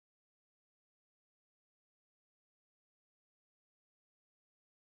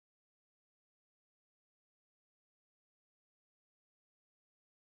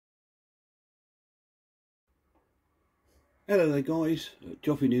Hello there guys,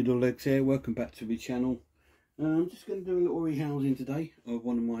 Joffy Noodle Legs here, welcome back to my channel. I'm just going to do a little rehousing today of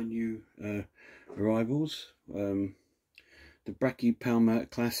one of my new arrivals, the Brachypelma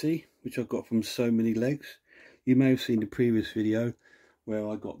Classy, which I got from So Many Legs. You may have seen the previous video where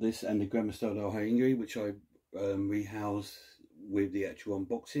I got this and the Grammostola Hungry, which I rehoused with the actual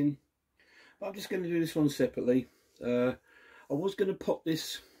unboxing. But I'm just going to do this one separately. I was going to pop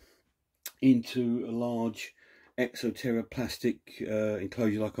this into a large Exoterra plastic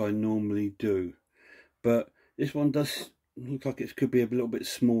enclosure like I normally do, but this one does look like it could be a little bit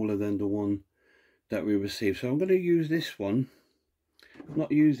smaller than the one that we received, so I'm going to use this one. I've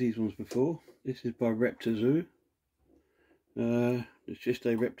not used these ones before. This is by Reptazoo. It's just a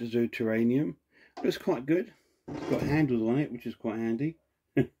Reptazoo Terranium, but it's quite good. It's got handles on it, which is quite handy.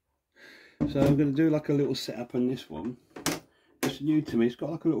 So I'm going to do like a little setup on this one. It's new to me. It's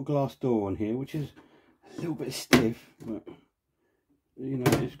got like a little glass door on here, which is a little bit stiff, but you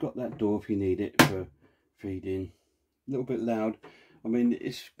know, it's got that door if you need it for feeding. A little bit loud. I mean,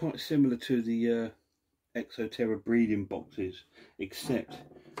 it's quite similar to the Exoterra breeding boxes, except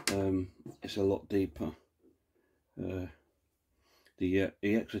it's a lot deeper. The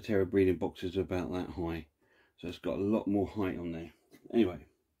Exoterra breeding boxes are about that high, so it's got a lot more height on there. Anyway,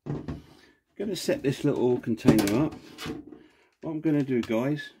 I'm going to set this little container up. What I'm going to do,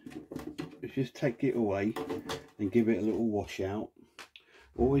 guys, is just take it away and give it a little wash out.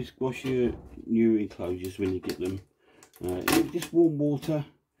 Always wash your new enclosures when you get them. Just warm water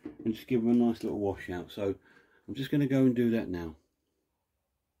and just give them a nice little wash out. So I'm just going to go and do that now.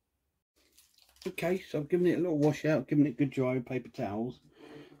 Okay, so I've given it a little wash out, given it good dry with paper towels.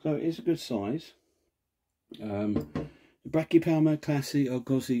 So it is a good size. The Brachypelma Classy, of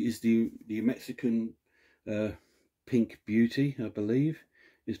course, is the Mexican Pink Beauty, I believe,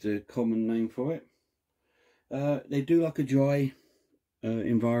 is the common name for it. They do like a dry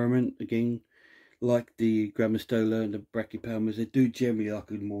environment, again, like the Grammostola and the Brachypelmas. They do generally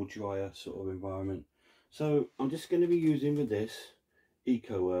like a more drier sort of environment. So I'm just going to be using with this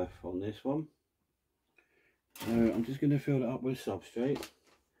Eco Earth on this one. I'm just going to fill it up with substrate,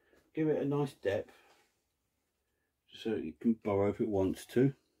 give it a nice depth so it can burrow if it wants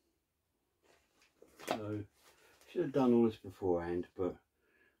to. So should have done all this beforehand, but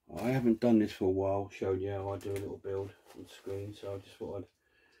I haven't done this for a while, showing you how I do a little build on screen, so I just thought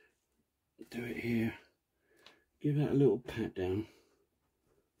I'd do it here. Give that a little pat down,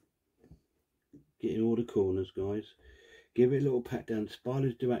 getting all the corners, guys. Give it a little pat down.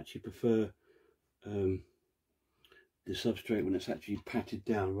 Spiders do actually prefer the substrate when it's actually patted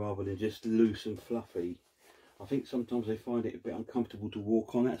down rather than just loose and fluffy. I think sometimes they find it a bit uncomfortable to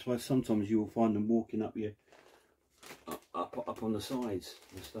walk on. That's why sometimes you will find them walking up your up on the sides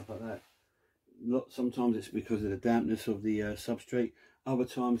and stuff like that. Sometimes it's because of the dampness of the substrate. Other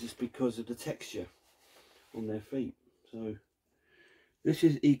times it's because of the texture on their feet. So this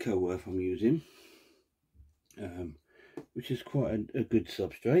is Eco Earth I'm using, which is quite a good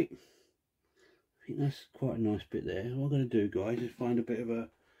substrate. I think that's quite a nice bit there. What I'm going to do, guys, is find a bit of a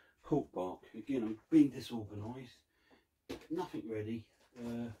cork bark. Again, I'm being disorganised. Nothing ready.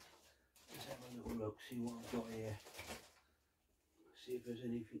 Let's have a little look, see what I've got here. See if there's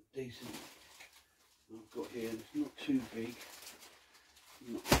anything decent I've got here. It's not too big,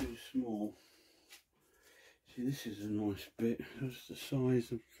 not too small. See, this is a nice bit. What's the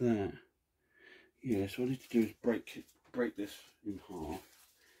size of that? Yeah, so what I need to do is break this in half,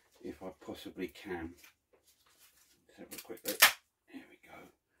 if I possibly can. Let's have a quick look. Here we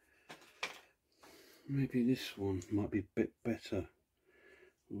go. Maybe this one might be a bit better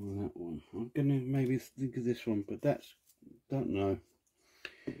than that one. I'm gonna maybe think of this one, but that's, don't know.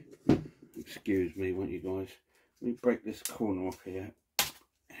 Excuse me, won't you guys? Let me break this corner off here.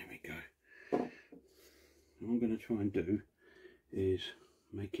 There we go. What I'm going to try and do is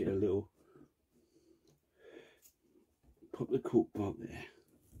make it a little, pop the cork bark there.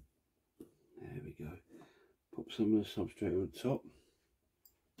 There we go. Pop some of the substrate on top.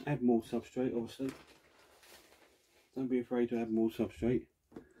 Add more substrate, obviously. Don't be afraid to add more substrate.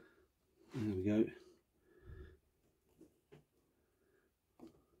 There we go.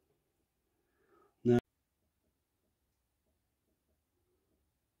 Now,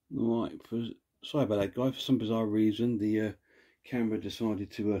 right, sorry about that, guys. For some bizarre reason, the camera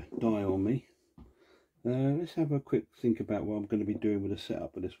decided to die on me. Let's have a quick think about what I'm going to be doing with the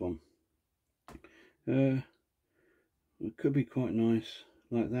setup of this one. It could be quite nice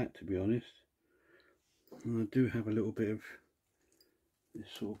like that, to be honest. And I do have a little bit of this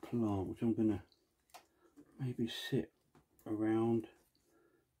sort of plant, which I'm going to maybe sit around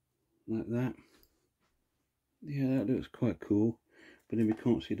like that. Yeah, that looks quite cool, but then we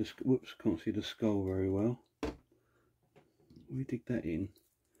can't see the can't see the skull very well. We dig that in,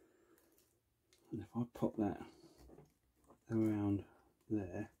 and if I pop that around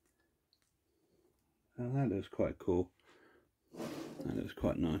there, that looks quite cool. That looks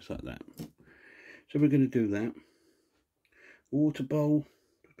quite nice like that. So we're going to do that. Water bowl.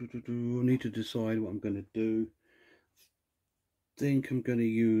 I need to decide what I'm going to do. I think I'm going to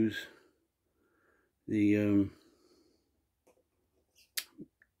use the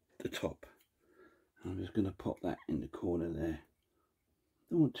top. I'm just going to pop that in the corner there.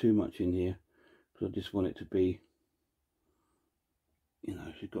 Don't want too much in here because I just want it to be, you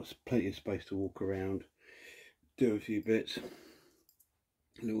know, you've got plenty of space to walk around, do a few bits.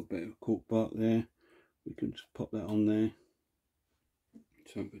 A little bit of cork bark there. We can just pop that on there.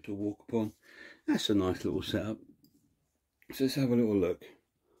 Something to walk upon. That's a nice little setup. So let's have a little look.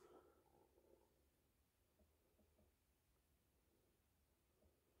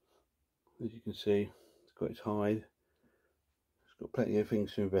 As you can see, it's got its hide. It's got plenty of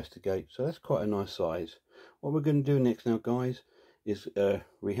things to investigate. So that's quite a nice size. What we're going to do next now, guys, is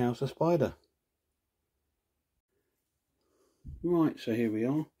rehouse a spider. Right, so here we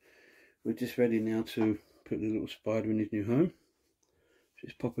are. We're just ready now to put the little spider in his new home.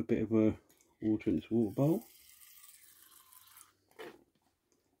 Just pop a bit of water in this water bowl.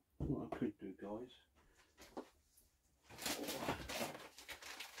 What I could do, guys,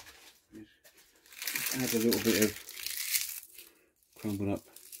 is add a little bit of crumbled up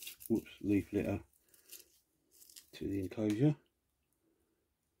leaf litter to the enclosure.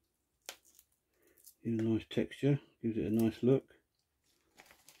 Gives a nice texture, gives it a nice look.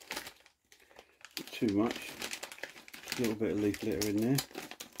 Not too much. A little bit of leaf litter in there.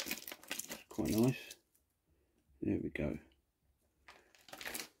 It's quite nice. There we go.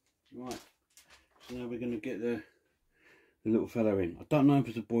 Right. So now we're going to get the little fella in. I don't know if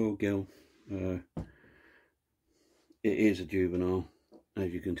it's a boy or girl. It is a juvenile,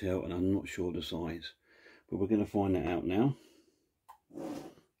 as you can tell, and I'm not sure the size. But we're going to find that out now.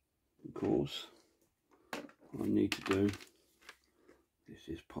 Of course, what I need to do is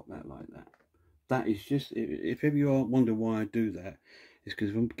just pop that like that. That is just, if ever you wonder why I do that, it's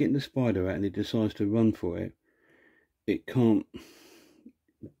because if I'm getting the spider out and it decides to run for it, it can't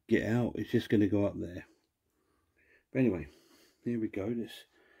get out. It's just going to go up there. But anyway, here we go. Let's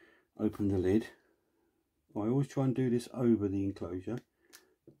open the lid. I always try and do this over the enclosure,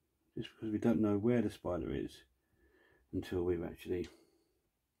 just because we don't know where the spider is until we've actually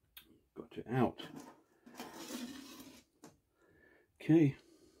got it out. Okay,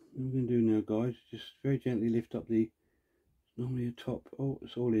 what we're going to do now, guys, just very gently lift up the, normally a top, oh,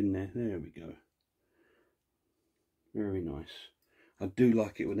 it's all in there. There we go. Very nice. I do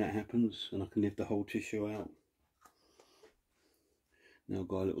like it when that happens and I can lift the whole tissue out. Now I've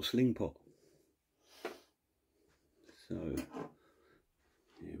got a little sling pot. So,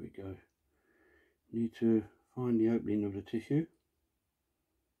 here we go. Need to find the opening of the tissue.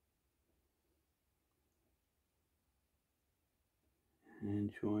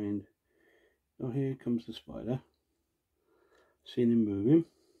 And try and, oh, here comes the spider. Seen him moving,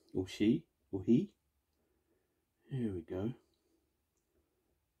 or she, or he. Here we go.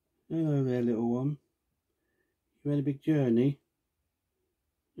 Hello there, little one. You had a big journey?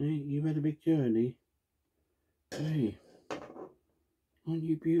 Hey, you had a big journey? Hey, aren't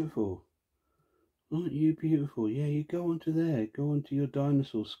you beautiful? Aren't you beautiful? Yeah, you go onto there. Go onto your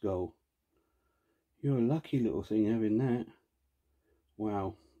dinosaur skull. You're a lucky little thing having that.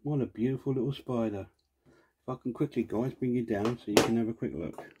 Wow, what a beautiful little spider. If I can quickly, guys, bring you down so you can have a quick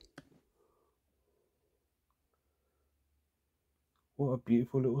look. What a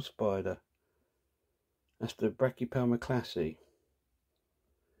beautiful little spider. That's the Brachypelma classy.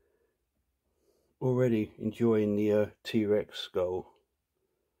 Already enjoying the T-Rex skull.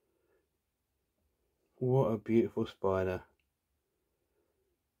 What a beautiful spider.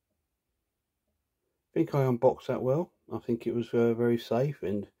 I think I unboxed that well. I think it was very safe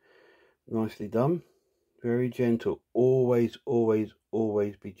and nicely done. Very gentle. Always, always,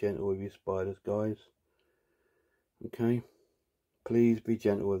 always be gentle with your spiders, guys. Okay? Please be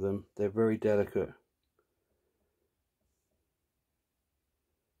gentle with them. They're very delicate.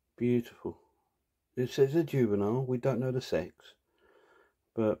 Beautiful. It says a juvenile. We don't know the sex.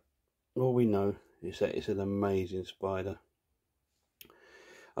 But all we know is that it's an amazing spider.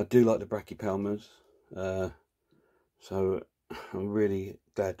 I do like the Brachypelmas. So I'm really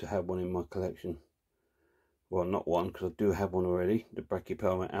glad to have one in my collection. Well, not one, because I do have one already. The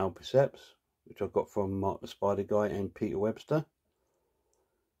Brachypelma albiceps, which I got from Mark the Spider Guy and Peter Webster.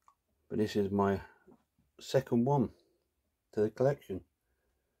 But this is my second one to the collection.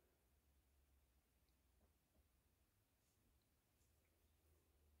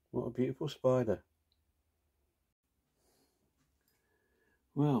 What a beautiful spider.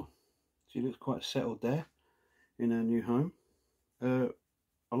 Well, she looks quite settled there in her new home.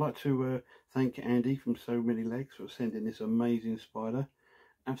 I'd like to thank Andy from So Many Legs for sending this amazing spider.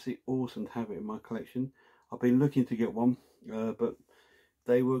 Absolutely awesome to have it in my collection. I've been looking to get one, but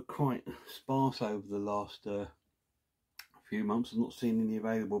they were quite sparse over the last few months. I've not seen any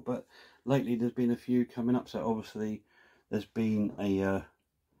available, but lately there's been a few coming up. So obviously there's been a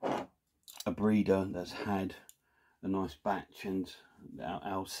breeder that's had a nice batch, and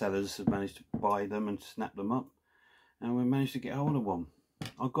our sellers have managed to buy them and snap them up, and we managed to get hold of one.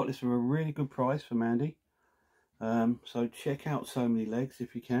 I got this for a really good price from Andy. So check out So Many Legs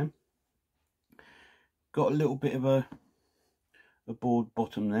if you can. Got a little bit of a board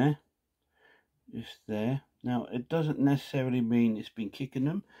bottom there, just there. Now it doesn't necessarily mean it's been kicking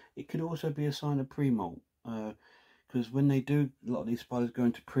them. It could also be a sign of pre-molt, because when they do, a lot of these spiders go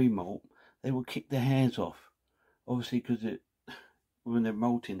into pre-molt, they will kick their hairs off, obviously, because when they're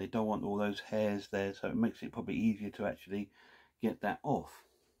molting they don't want all those hairs there, so it makes it probably easier to actually get that off.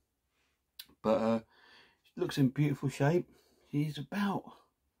 But it looks in beautiful shape. She's about,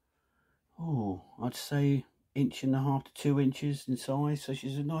 oh, I'd say 1.5 to 2 inches in size, so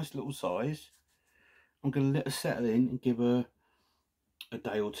she's a nice little size. I'm going to let her settle in and give her a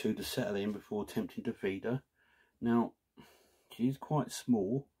day or two to settle in before attempting to feed her. Now she's quite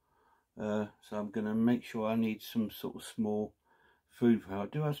small, so I'm going to make sure I need some sort of small food for her. I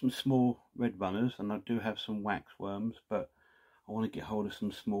do have some small red runners and I do have some wax worms, but I want to get hold of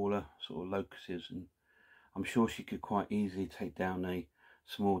some smaller sort of locusts, and I'm sure she could quite easily take down a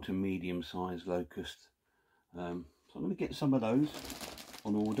small to medium sized locust. So I'm going to get some of those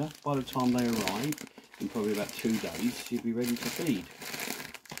on order. By the time they arrive, in probably about 2 days, she'll be ready to feed.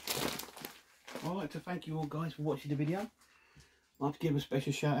 I'd like to thank you all guys for watching the video. I'd like to give a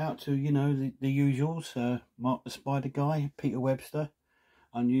special shout out to, you know, the usuals, Mark the Spider Guy, Peter Webster,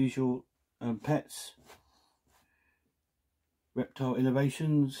 Unusual Pets, Reptile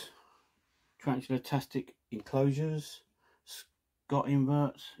Innovations, Tarantula-tastic Enclosures, Scott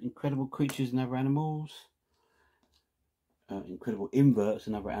Inverts, Incredible Creatures and Other Animals, Incredible Inverts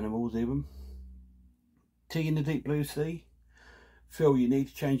and Other Animals even, Tea in the Deep Blue Sea. Phil, you need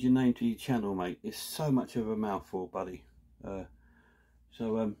to change your name to your channel, mate. It's so much of a mouthful, buddy.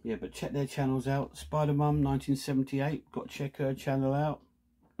 Yeah, but check their channels out. Spider Mum 1978, got to check her channel out.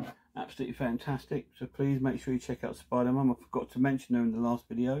 Absolutely fantastic. So please make sure you check out Spider Mum. I forgot to mention her in the last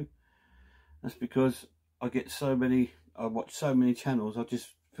video. That's because I watch so many channels, I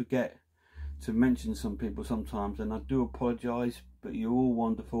just forget to mention some people sometimes, and I do apologise, but you're all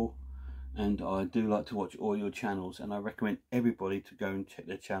wonderful, and I do like to watch all your channels, and I recommend everybody to go and check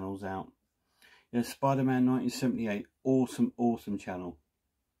their channels out. Yeah, Spider-Man 1978, awesome channel.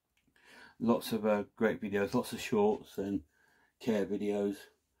 Lots of great videos, lots of shorts and care videos.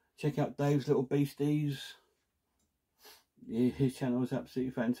 Check out Dave's Little Beasties. Yeah, his channel is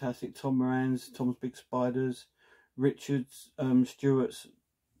absolutely fantastic. Tom Moran's Tom's Big Spiders, Richard's Stewart's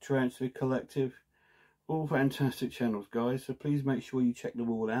Tarantula Collective. All fantastic channels, guys, so please make sure you check them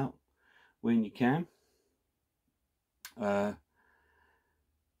all out when you can. And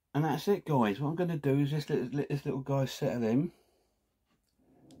that's it, guys. What I'm going to do is just let this little guy settle in.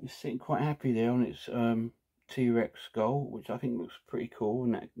 He's sitting quite happy there on its T-Rex skull, which I think looks pretty cool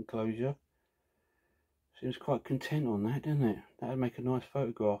in that enclosure. Seems quite content on that, doesn't it? That would make a nice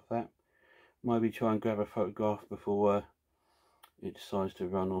photograph, that. Maybe try and grab a photograph before it decides to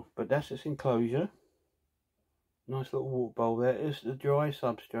run off. But that's its enclosure. Nice little water bowl there. It's the dry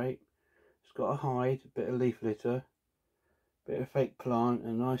substrate. It's got a hide, a bit of leaf litter, a bit of fake plant,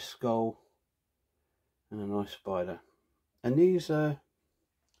 a nice skull, and a nice spider. And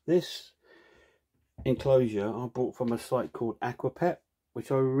this enclosure I bought from a site called Aquapet,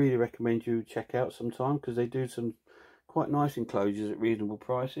 which I really recommend you check out sometime, because they do some quite nice enclosures at reasonable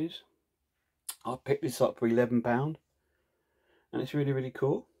prices. I picked this up for £11, and it's really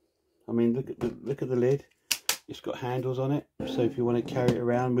cool. I mean, look at the lid. It's got handles on it, so if you want to carry it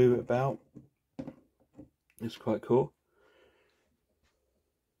around, move it about, it's quite cool.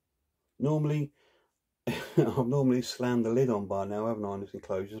 Normally, I've normally slammed the lid on by now, haven't I, on these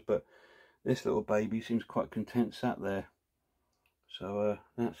enclosures, but this little baby seems quite content sat there. So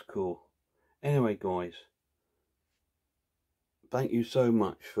that's cool. Anyway, guys, thank you so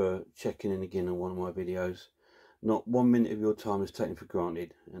much for checking in again on one of my videos. Not 1 minute of your time is taken for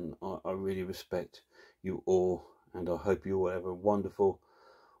granted, and I really respect you all, and I hope you all have a wonderful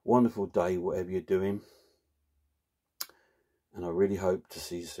day, whatever you're doing. and I really hope to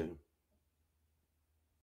see you soon.